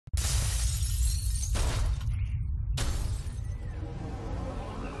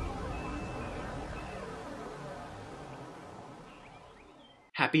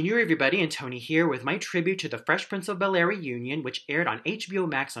Happy New Year, everybody, and Tony here with my tribute to the Fresh Prince of Bel-Air reunion, which aired on HBO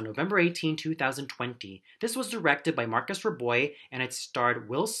Max on November 18, 2020. This was directed by Marcus Raboy, and it starred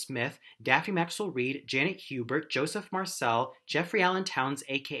Will Smith, Daphne Maxwell Reid, Janet Hubert, Joseph Marcel, Jeffrey Allen Towns,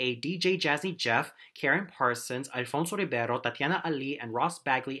 aka DJ Jazzy Jeff, Karen Parsons, Alfonso Ribeiro, Tatiana Ali, and Ross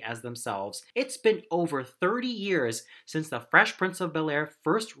Bagley as themselves. It's been over 30 years since the Fresh Prince of Bel-Air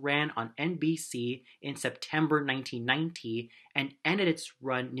first ran on NBC in September 1990, and ended its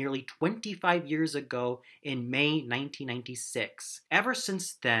run nearly 25 years ago in May 1996. Ever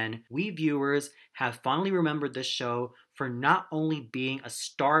since then, we viewers have fondly remembered this show for not only being a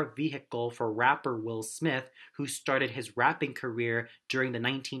star vehicle for rapper Will Smith, who started his rapping career during the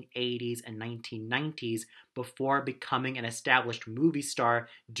 1980s and 1990s before becoming an established movie star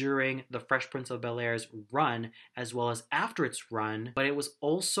during the Fresh Prince of Bel-Air's run, as well as after its run, but it was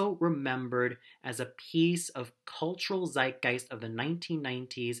also remembered as a piece of cultural zeitgeist of the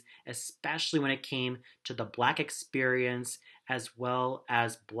 1990s, especially when it came to the Black experience as well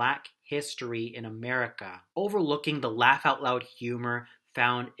as Black history in America. Overlooking the laugh-out-loud humor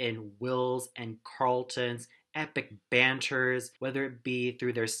found in Will's and Carlton's epic banters, whether it be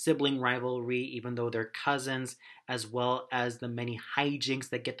through their sibling rivalry, even though they're cousins, as well as the many hijinks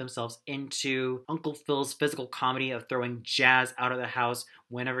that get themselves into, Uncle Phil's physical comedy of throwing Jazz out of the house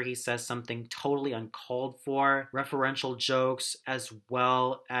whenever he says something totally uncalled for, referential jokes, as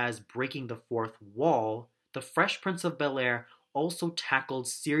well as breaking the fourth wall. The Fresh Prince of Bel-Air also tackled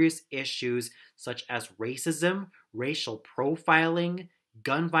serious issues such as racism, racial profiling,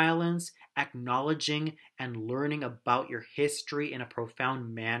 gun violence, acknowledging and learning about your history in a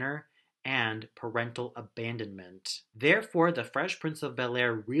profound manner, and parental abandonment. Therefore, the Fresh Prince of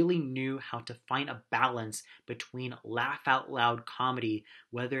Bel-Air really knew how to find a balance between laugh-out-loud comedy,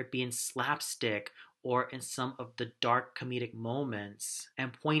 whether it be in slapstick or in some of the dark comedic moments,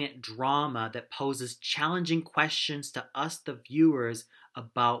 and poignant drama that poses challenging questions to us, the viewers,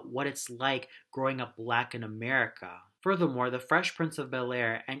 about what it's like growing up Black in America. Furthermore, The Fresh Prince of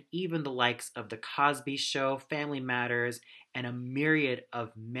Bel-Air and even the likes of The Cosby Show, Family Matters, and a myriad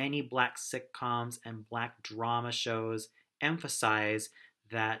of many Black sitcoms and Black drama shows emphasize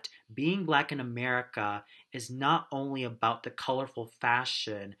that being Black in America is not only about the colorful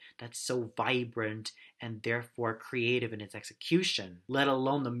fashion that's so vibrant and therefore creative in its execution, let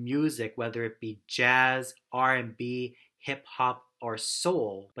alone the music, whether it be jazz, R&B, hip-hop, or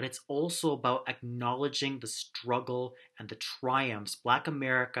soul, but it's also about acknowledging the struggle and the triumphs Black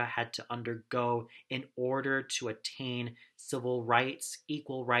America had to undergo in order to attain civil rights,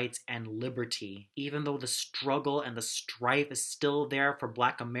 equal rights, and liberty. Even though the struggle and the strife is still there for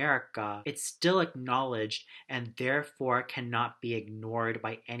Black America, it's still acknowledged and therefore cannot be ignored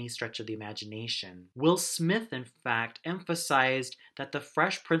by any stretch of the imagination. Will Smith, in fact, emphasized that the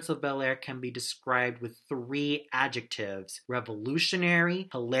Fresh Prince of Bel-Air can be described with 3 adjectives: revolutionary,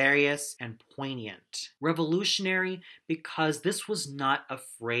 hilarious, and poignant. Revolutionary because this was not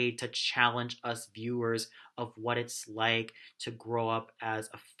afraid to challenge us viewers of what it's like to grow up as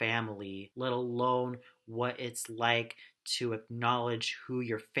a family, let alone what it's like to acknowledge who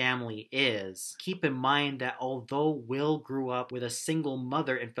your family is. Keep in mind that although Will grew up with a single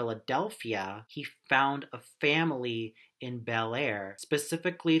mother in Philadelphia, he found a family in Bel-Air,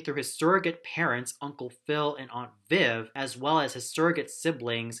 specifically through his surrogate parents, Uncle Phil and Aunt Viv, as well as his surrogate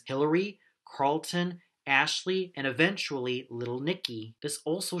siblings, Hillary, Carlton, Ashley, and eventually Little Nicky. This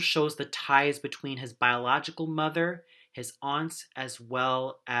also shows the ties between his biological mother, his aunts, as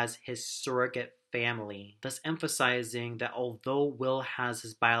well as his surrogate family, thus emphasizing that although Will has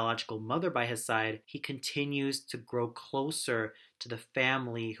his biological mother by his side, he continues to grow closer to the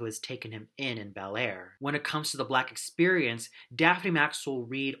family who has taken him in Bel-Air. When it comes to the Black experience, Daphne Maxwell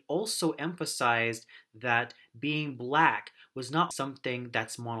Reid also emphasized that being Black was not something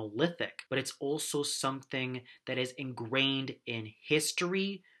that's monolithic, but it's also something that is ingrained in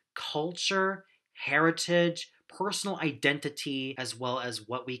history, culture, heritage, personal identity, as well as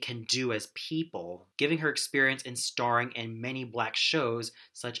what we can do as people. Giving her experience in starring in many Black shows,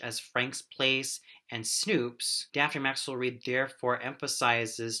 such as Frank's Place and Snoop's, Daphne Maxwell Reid therefore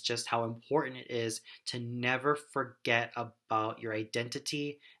emphasizes just how important it is to never forget about your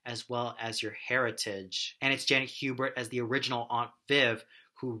identity as well as your heritage. And it's Janet Hubert as the original Aunt Viv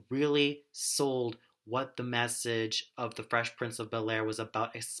who really sold what the message of the Fresh Prince of Bel-Air was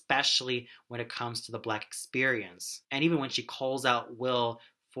about, especially when it comes to the Black experience. And even when she calls out Will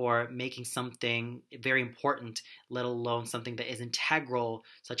for making something very important, let alone something that is integral,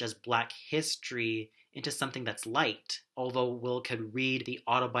 such as Black history, into something that's light. Although Will could read the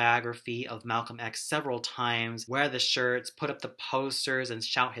autobiography of Malcolm X several times, wear the shirts, put up the posters, and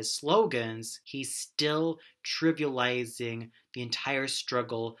shout his slogans, he's still trivializing the entire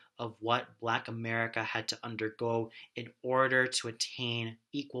struggle of what Black America had to undergo in order to attain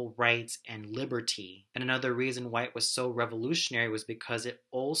equal rights and liberty. And another reason why it was so revolutionary was because it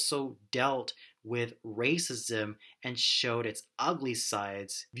also dealt with racism and showed its ugly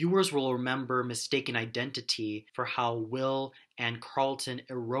sides. Viewers will remember mistaken identity for how Will and Carlton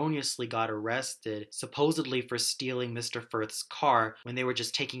erroneously got arrested, supposedly for stealing Mr. Firth's car when they were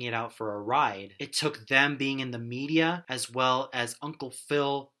just taking it out for a ride. It took them being in the media, as well as Uncle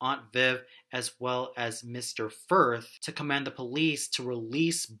Phil, Aunt Viv, as well as Mr. Firth, to command the police to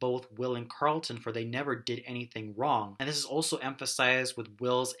release both Will and Carlton, for they never did anything wrong. And this is also emphasized with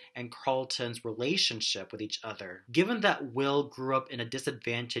Will's and Carlton's relationship with each other. Given that Will grew up in a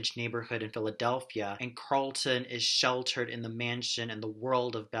disadvantaged neighborhood in Philadelphia, and Carlton is sheltered in the mansion and the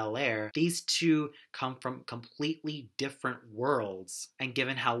world of Bel-Air, these two come from completely different worlds. And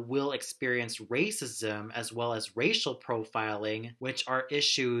given how Will experienced racism as well as racial profiling, which are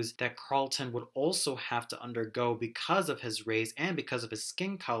issues that Carlton would also have to undergo because of his race and because of his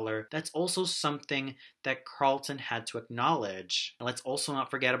skin color, that's also something that Carlton had to acknowledge. And let's also not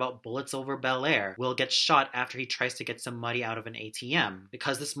forget about bullets over Bel-Air. Will gets shot after he tries to get some money out of an ATM.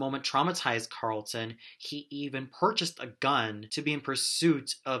 Because this moment traumatized Carlton, he even purchased a gun to be in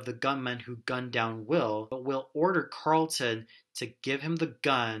pursuit of the gunman who gunned down Will, but Will ordered Carlton to give him the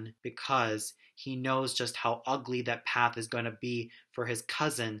gun because he knows just how ugly that path is going to be for his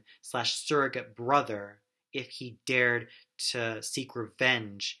cousin slash surrogate brother if he dared to seek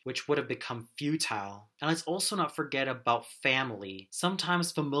revenge, which would have become futile. And let's also not forget about family.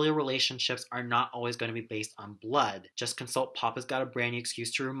 Sometimes familial relationships are not always going to be based on blood. Just consult Papa's Got a Brand New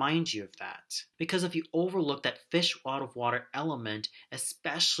Excuse to remind you of that. Because if you overlook that fish out of water element,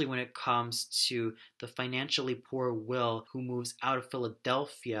 especially when it comes to the financially poor Will who moves out of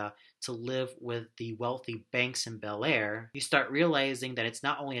Philadelphia to live with the wealthy Banks in Bel-Air, you start realizing that it's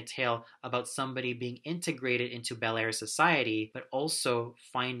not only a tale about somebody being integrated into Bel-Air society, but also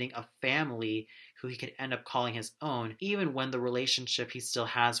finding a family who he could end up calling his own, even when the relationship he still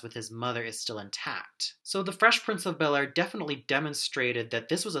has with his mother is still intact. So The Fresh Prince of Bel-Air definitely demonstrated that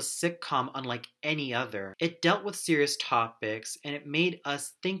this was a sitcom unlike any other. It dealt with serious topics, and it made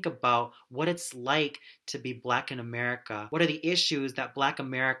us think about what it's like to be Black in America. What are the issues that Black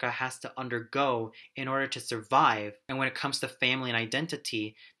America has to undergo in order to survive? And when it comes to family and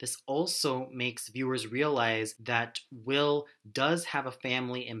identity, this also makes viewers realize that Will does have a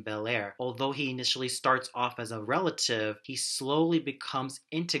family in Bel-Air. Although he initially starts off as a relative, he slowly becomes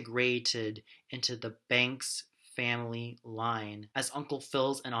integrated into the Banks family line as Uncle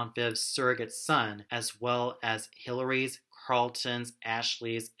Phil's and Aunt Viv's surrogate son, as well as Hillary's, Carlton's,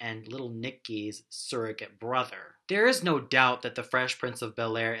 Ashley's, and little Nicky's surrogate brother. There is no doubt that The Fresh Prince of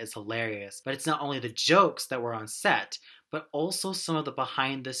Bel-Air is hilarious, but it's not only the jokes that were on set, but also some of the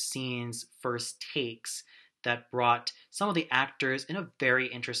behind-the-scenes first takes that brought some of the actors in a very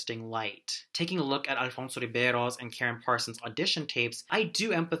interesting light. Taking a look at Alfonso Ribero's and Karen Parsons' audition tapes, I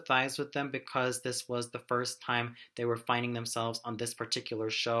do empathize with them because this was the first time they were finding themselves on this particular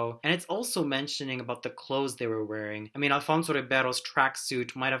show. And it's also mentioning about the clothes they were wearing. I mean, Alfonso Ribero's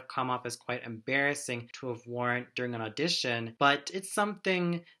tracksuit might have come off as quite embarrassing to have worn during an audition, but it's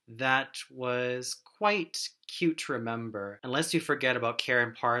something that was quite cute to remember, unless you forget about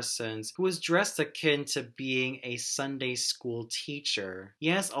Karen Parsons, who was dressed akin to being a Sunday school teacher.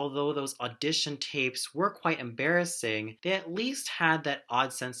 Yes, although those audition tapes were quite embarrassing, they at least had that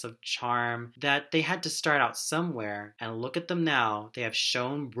odd sense of charm that they had to start out somewhere, and look at them now, they have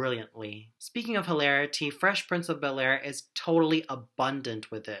shown brilliantly. Speaking of hilarity, Fresh Prince of Bel-Air is totally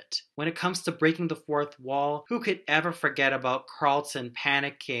abundant with it. When it comes to breaking the fourth wall, who could ever forget about Carlton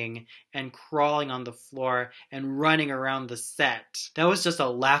panicking and crawling on the floor and running around the set? That was just a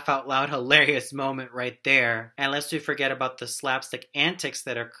laugh out loud hilarious moment right there. And lest we forget about the slapstick antics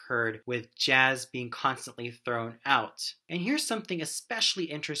that occurred with Jazz being constantly thrown out. And here's something especially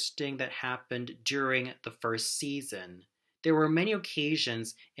interesting that happened during the first season. There were many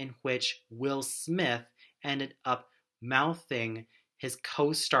occasions in which Will Smith ended up mouthing his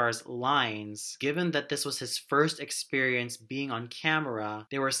co-star's lines. Given that this was his first experience being on camera,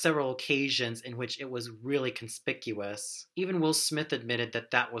 there were several occasions in which it was really conspicuous. Even Will Smith admitted that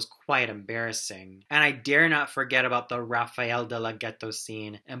that was quite embarrassing. And I dare not forget about the Rafael de la Ghetto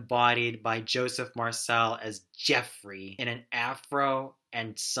scene, embodied by Joseph Marcel as Jeffrey in an afro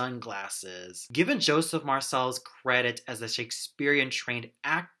and sunglasses. Given Joseph Marcel's credit as a Shakespearean-trained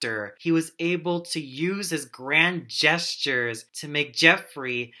actor, he was able to use his grand gestures to make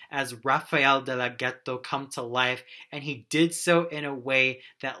Geoffrey as Raphael de la Ghetto come to life, and he did so in a way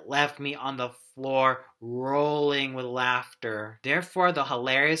that left me on the floor rolling with laughter. Therefore, the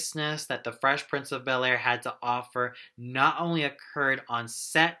hilariousness that The Fresh Prince of Bel-Air had to offer not only occurred on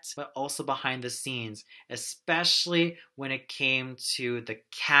set, but also behind the scenes, especially when it came to the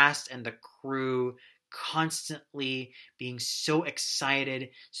cast and the crew constantly being so excited,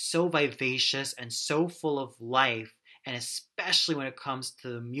 so vivacious, and so full of life. And especially when it comes to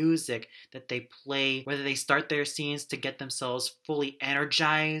the music that they play, whether they start their scenes to get themselves fully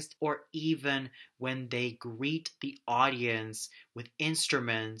energized, or even when they greet the audience with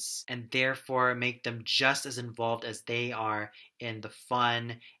instruments and therefore make them just as involved as they are in the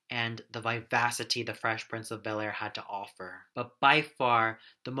fun and the vivacity the Fresh Prince of Bel-Air had to offer. But by far,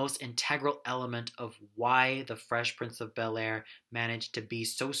 the most integral element of why the Fresh Prince of Bel-Air managed to be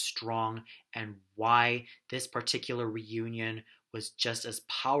so strong and why this particular reunion was just as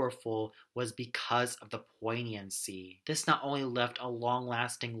powerful was because of the poignancy. This not only left a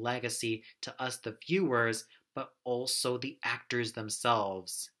long-lasting legacy to us, the viewers, but also the actors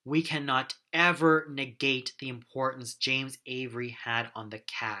themselves. We cannot ever negate the importance James Avery had on the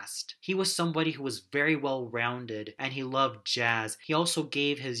cast. He was somebody who was very well-rounded, and he loved jazz. He also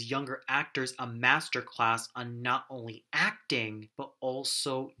gave his younger actors a masterclass on not only acting, but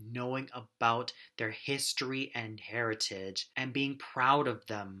also knowing about their history and heritage, and being proud of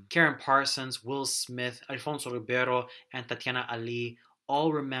them. Karen Parsons, Will Smith, Alfonso Ribeiro, and Tatiana Ali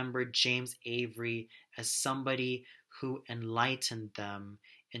all remembered James Avery as somebody who enlightened them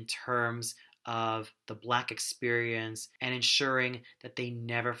in terms of the Black experience and ensuring that they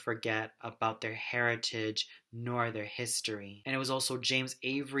never forget about their heritage nor their history. And it was also James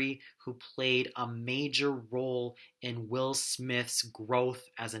Avery who played a major role in Will Smith's growth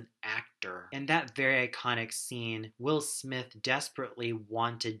as an actor. In that very iconic scene, Will Smith desperately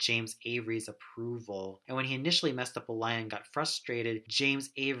wanted James Avery's approval. And when he initially messed up a line and got frustrated, James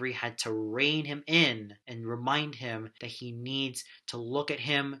Avery had to rein him in and remind him that he needs to look at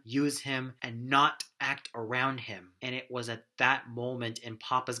him, use him, and not act around him. And it was at that moment in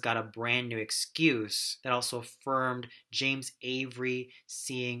Papa's Got a Brand New Excuse that also affirmed James Avery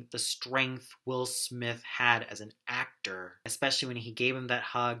seeing the strength Will Smith had as an actor, especially when he gave him that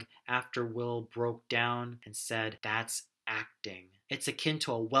hug after Will broke down and said, "That's acting." It's akin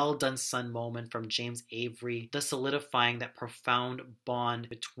to a well-done son moment from James Avery, thus solidifying that profound bond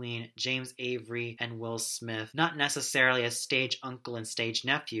between James Avery and Will Smith, not necessarily as stage uncle and stage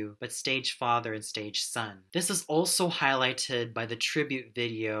nephew, but stage father and stage son. This is also highlighted by the tribute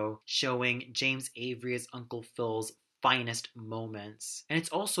video showing James Avery as Uncle Phil's finest moments. And it's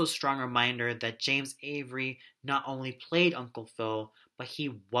also a strong reminder that James Avery not only played Uncle Phil, but he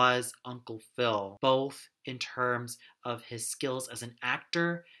was Uncle Phil, both in terms of his skills as an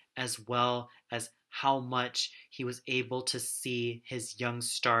actor as well as how much he was able to see his young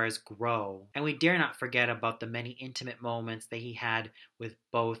stars grow. And we dare not forget about the many intimate moments that he had with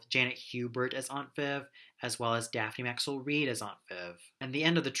both Janet Hubert as Aunt Viv as well as Daphne Maxwell Reid as Aunt Viv. And the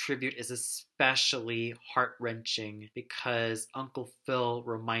end of the tribute is especially heart-wrenching because Uncle Phil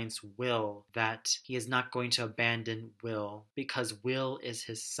reminds Will that he is not going to abandon Will because Will is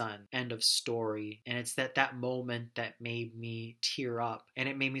his son. End of story. And it's that moment that made me tear up. And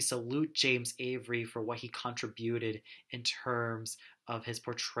it made me salute James Avery for what he contributed in terms of his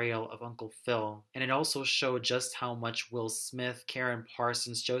portrayal of Uncle Phil. And it also showed just how much Will Smith, Karen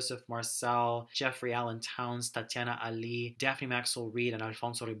Parsons, Joseph Marcel, Jeffrey Allen Towns, Tatiana Ali, Daphne Maxwell Reid, and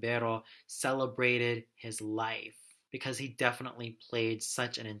Alfonso Ribeiro celebrated his life, because he definitely played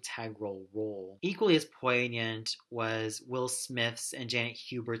such an integral role. Equally as poignant was Will Smith's and Janet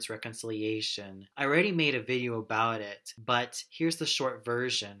Hubert's reconciliation. I already made a video about it, but here's the short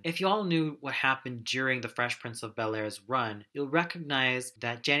version. If you all knew what happened during the Fresh Prince of Bel-Air's run, you'll recognize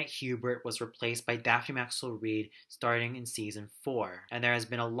that Janet Hubert was replaced by Daphne Maxwell Reid starting in season 4. And there has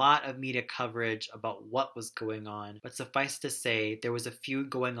been a lot of media coverage about what was going on, but suffice to say, there was a feud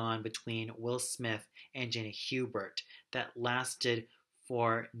going on between Will Smith and Janet Hubert that lasted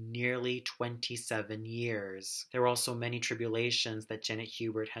for nearly 27 years. There were also many tribulations that Janet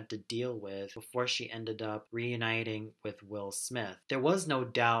Hubert had to deal with before she ended up reuniting with Will Smith. There was no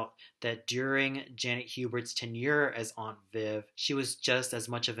doubt that during Janet Hubert's tenure as Aunt Viv, she was just as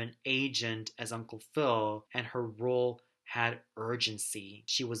much of an agent as Uncle Phil, and her role had urgency.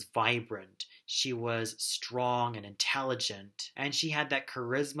 She was vibrant. She was strong and intelligent, and she had that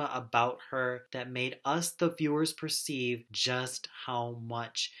charisma about her that made us, the viewers, perceive just how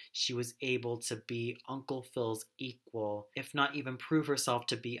much she was able to be Uncle Phil's equal, if not even prove herself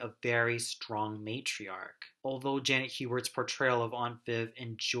to be a very strong matriarch. Although Janet Hubert's portrayal of Aunt Viv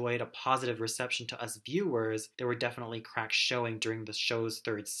enjoyed a positive reception to us viewers, there were definitely cracks showing during the show's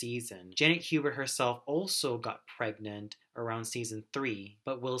third season. Janet Hubert herself also got pregnant around season 3,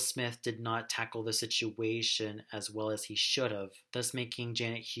 but Will Smith did not tackle the situation as well as he should have, thus making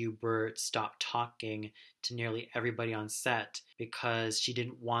Janet Hubert stop talking to nearly everybody on set because she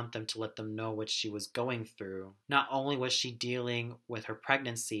didn't want them to let them know what she was going through. Not only was she dealing with her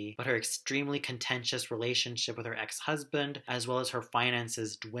pregnancy, but her extremely contentious relationship with her ex-husband, as well as her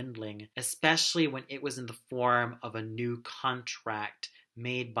finances dwindling, especially when it was in the form of a new contract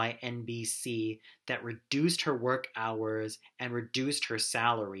made by NBC that reduced her work hours and reduced her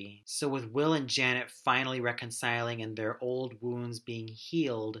salary. So with Will and Janet finally reconciling and their old wounds being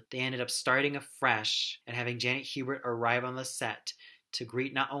healed, they ended up starting afresh and having Janet Hubert arrive on the set to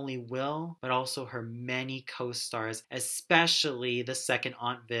greet not only Will, but also her many co-stars, especially the second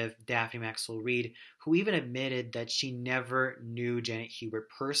Aunt Viv, Daphne Maxwell Reid, who even admitted that she never knew Janet Hubert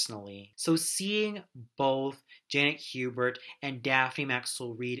personally. So seeing both Janet Hubert and Daphne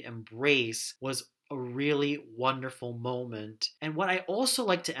Maxwell Reid embrace was a really wonderful moment. And what I also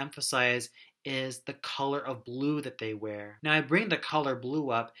like to emphasize is the color of blue that they wear. Now I bring the color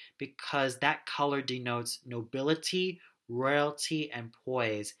blue up because that color denotes nobility, royalty, and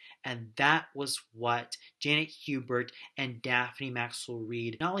poise, and that was what Janet Hubert and Daphne Maxwell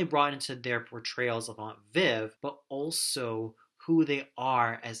Reid not only brought into their portrayals of Aunt Viv, but also who they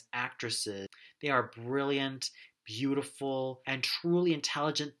are as actresses. They are brilliant, beautiful, and truly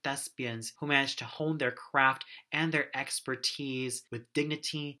intelligent thespians who managed to hone their craft and their expertise with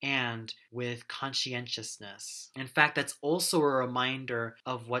dignity and with conscientiousness. In fact, that's also a reminder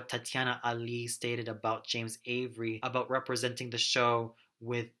of what Tatiana Ali stated about James Avery about representing the show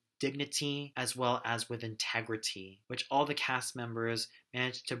with dignity as well as with integrity, which all the cast members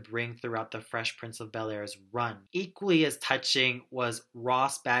managed to bring throughout the Fresh Prince of Bel-Air's run. Equally as touching was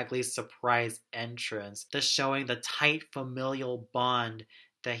Ross Bagley's surprise entrance, thus showing the tight familial bond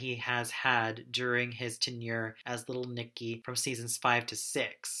that he has had during his tenure as Little Nicky from seasons 5 to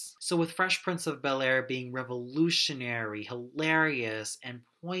 6. So with Fresh Prince of Bel-Air being revolutionary, hilarious, and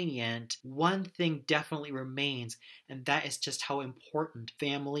poignant, one thing definitely remains, and that is just how important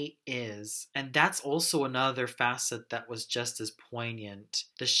family is. And that's also another facet that was just as poignant.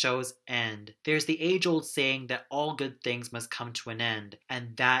 The show's end. There's the age-old saying that all good things must come to an end,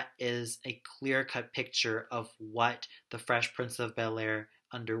 and that is a clear-cut picture of what the Fresh Prince of Bel-Air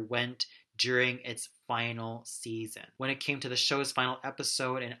underwent during its final season. When it came to the show's final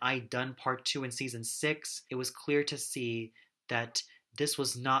episode and I Done Part 2 in season 6, it was clear to see that this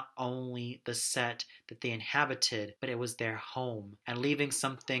was not only the set that they inhabited, but it was their home. And leaving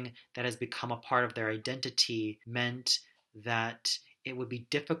something that has become a part of their identity meant that it would be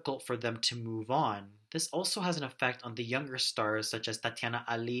difficult for them to move on. This also has an effect on the younger stars such as Tatiana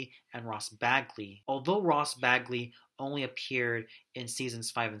Ali and Ross Bagley. Although Ross Bagley only appeared in seasons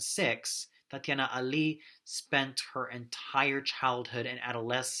 5 and 6, Tatiana Ali spent her entire childhood and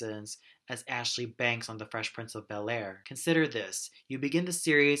adolescence as Ashley Banks on The Fresh Prince of Bel-Air. Consider this. You begin the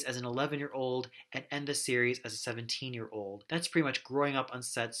series as an 11-year-old and end the series as a 17-year-old. That's pretty much growing up on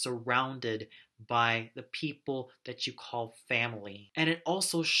set surrounded by the people that you call family. And it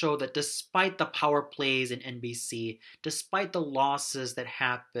also showed that despite the power plays in NBC, despite the losses that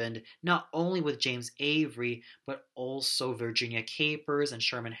happened, not only with James Avery, but also Virginia Capers and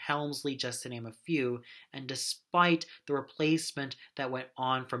Sherman Helmsley, just to name a few, and despite the replacement that went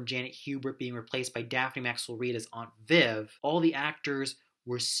on from Janet Hubert being replaced by Daphne Maxwell Reid as Aunt Viv, all the actors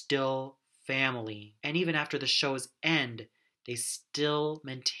were still family. And even after the show's end, they still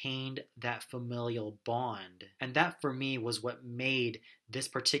maintained that familial bond. And that for me was what made this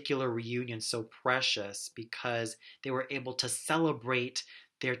particular reunion so precious, because they were able to celebrate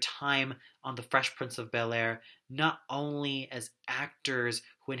their time on The Fresh Prince of Bel-Air, not only as actors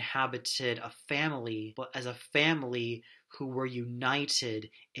who inhabited a family, but as a family who were united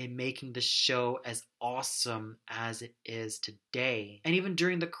in making the show as awesome as it is today. And even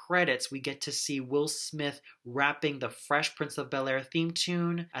during the credits, we get to see Will Smith rapping the Fresh Prince of Bel-Air theme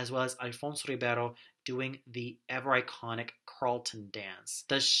tune, as well as Alfonso Ribeiro doing the ever iconic Carlton dance,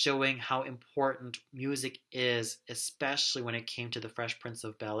 thus showing how important music is, especially when it came to the Fresh Prince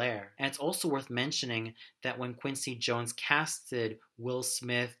of Bel-Air. And it's also worth mentioning that when Quincy Jones casted Will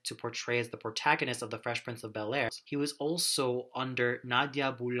Smith to portray as the protagonist of the Fresh Prince of Bel-Air, he was also under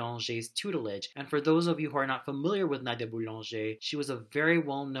Nadia Boulanger's tutelage. And for those of you who are not familiar with Nadia Boulanger, she was a very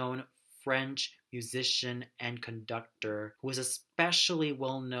well-known French musician and conductor who was especially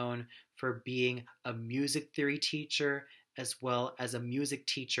well known for being a music theory teacher as well as a music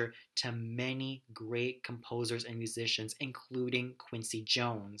teacher to many great composers and musicians, including Quincy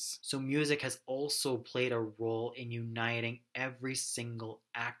Jones. So music has also played a role in uniting every single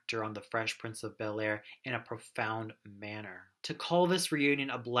actor on The Fresh Prince of Bel-Air in a profound manner. To call this reunion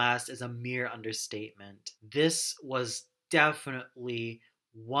a blast is a mere understatement. This was definitely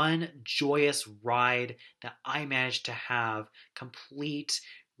one joyous ride that I managed to have, complete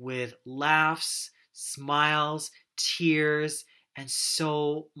with laughs, smiles, tears, and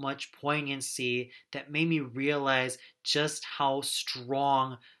so much poignancy that made me realize just how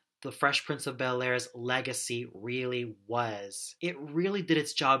strong the Fresh Prince of Bel-Air's legacy really was. It really did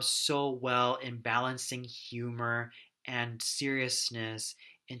its job so well in balancing humor and seriousness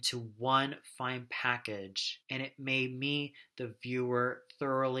into one fine package, and it made me, the viewer,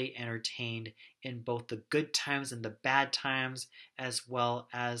 thoroughly entertained in both the good times and the bad times, as well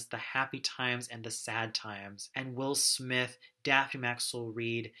as the happy times and the sad times. And Will Smith, Daphne Maxwell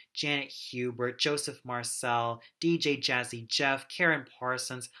Reid, Janet Hubert, Joseph Marcel, DJ Jazzy Jeff, Karen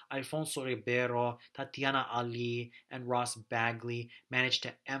Parsons, Alfonso Ribeiro, Tatiana Ali, and Ross Bagley managed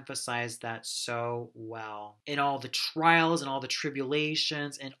to emphasize that so well. In all the trials and all the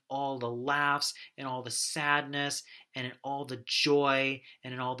tribulations and all the laughs and all the sadness and in all the joy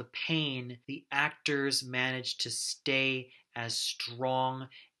and in all the pain, the actors managed to stay as strong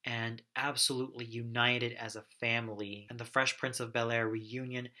and absolutely united as a family. And the Fresh Prince of Bel-Air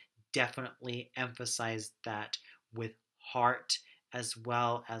reunion definitely emphasized that with heart as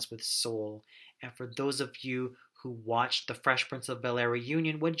well as with soul. And for those of you who watched the Fresh Prince of Bel-Air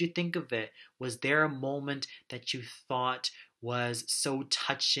reunion, what did you think of it? Was there a moment that you thought was so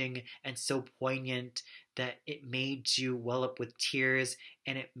touching and so poignant that it made you well up with tears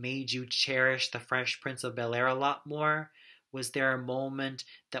and it made you cherish the Fresh Prince of Bel-Air a lot more? Was there a moment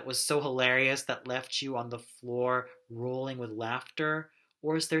that was so hilarious that left you on the floor rolling with laughter?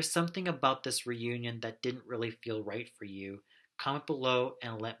 Or is there something about this reunion that didn't really feel right for you? Comment below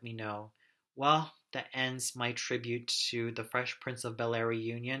and let me know. Well, that ends my tribute to the Fresh Prince of Bel-Air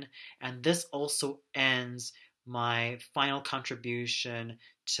reunion, and this also ends my final contribution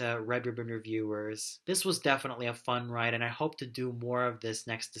to Red Ribbon Reviewers. This was definitely a fun ride, and I hope to do more of this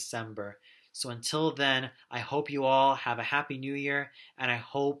next December. So until then, I hope you all have a happy new year, and I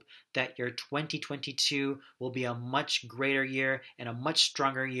hope that your 2022 will be a much greater year and a much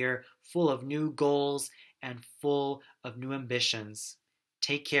stronger year, full of new goals and full of new ambitions.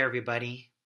 Take care, everybody.